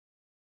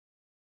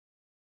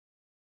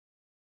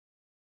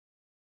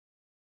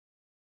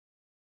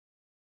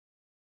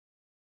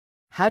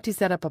How to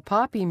set up a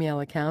POP email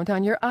account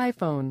on your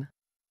iPhone.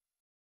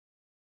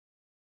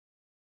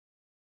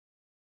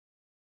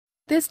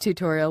 This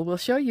tutorial will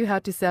show you how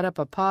to set up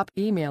a POP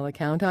email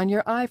account on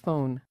your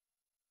iPhone.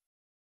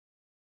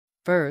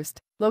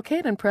 First,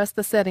 locate and press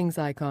the settings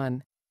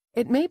icon.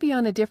 It may be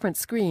on a different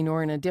screen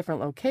or in a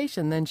different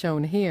location than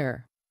shown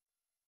here.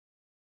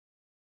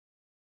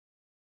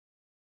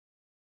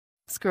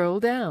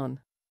 Scroll down.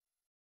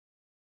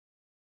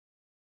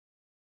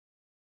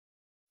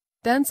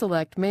 Then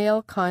select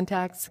Mail,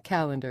 Contacts,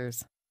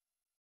 Calendars.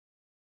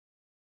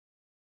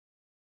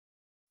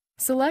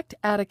 Select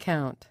Add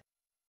Account.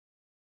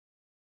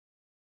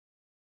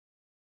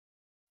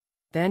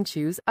 Then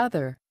choose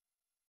Other.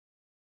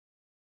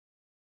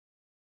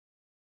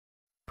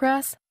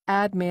 Press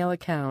Add Mail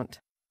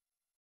Account.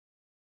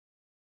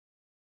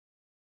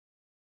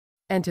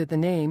 Enter the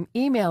name,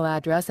 email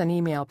address, and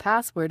email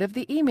password of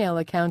the email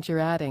account you're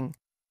adding.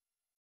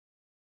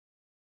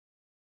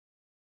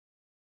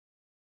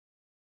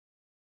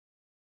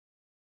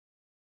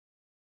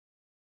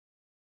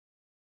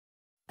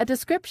 A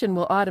description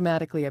will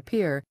automatically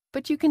appear,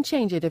 but you can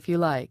change it if you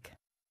like.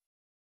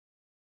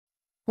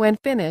 When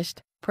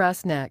finished,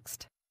 press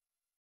Next.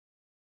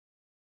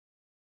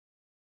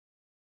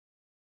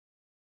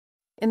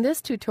 In this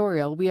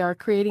tutorial, we are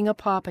creating a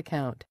POP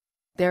account.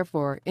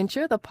 Therefore,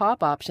 ensure the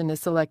POP option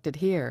is selected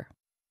here.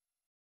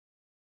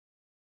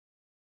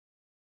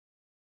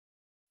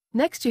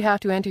 Next, you have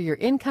to enter your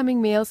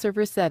incoming mail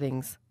server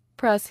settings.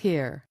 Press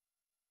here.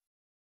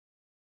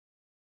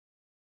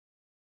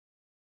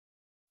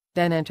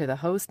 Then enter the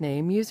host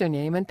name,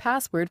 username, and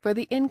password for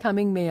the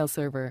incoming mail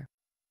server.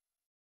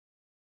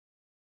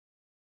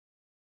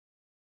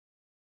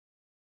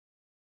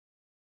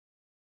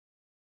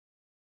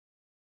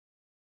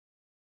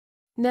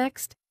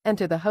 Next,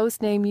 enter the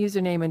host name,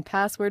 username, and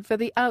password for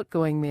the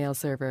outgoing mail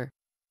server.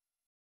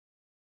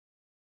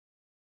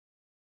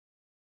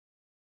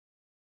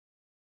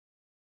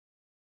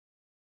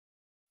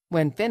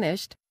 When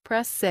finished,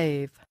 press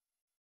Save.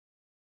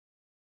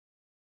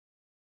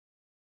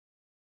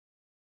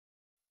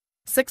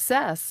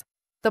 Success!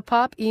 The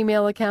POP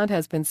email account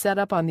has been set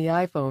up on the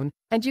iPhone,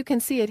 and you can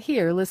see it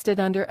here listed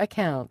under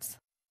Accounts.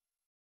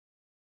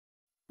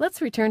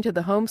 Let's return to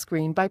the home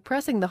screen by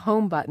pressing the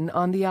Home button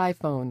on the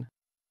iPhone.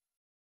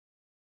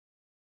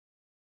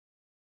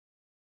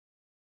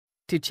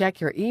 To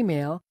check your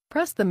email,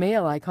 press the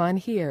Mail icon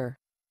here.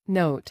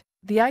 Note,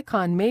 the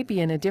icon may be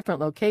in a different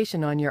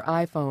location on your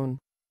iPhone.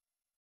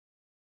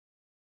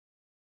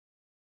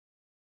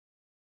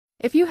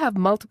 If you have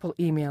multiple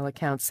email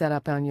accounts set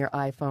up on your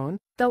iPhone,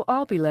 they'll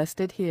all be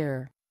listed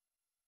here.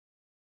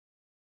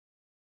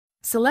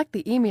 Select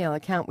the email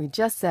account we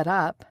just set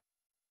up,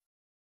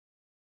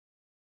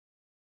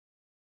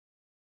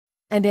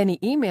 and any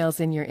emails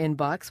in your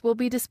inbox will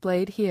be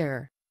displayed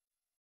here.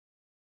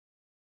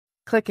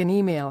 Click an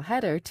email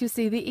header to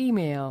see the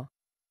email.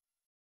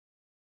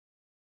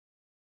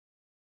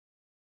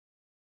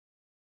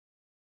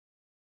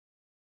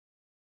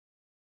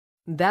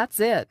 That's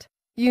it!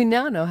 You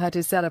now know how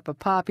to set up a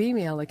POP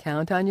email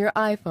account on your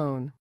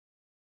iPhone.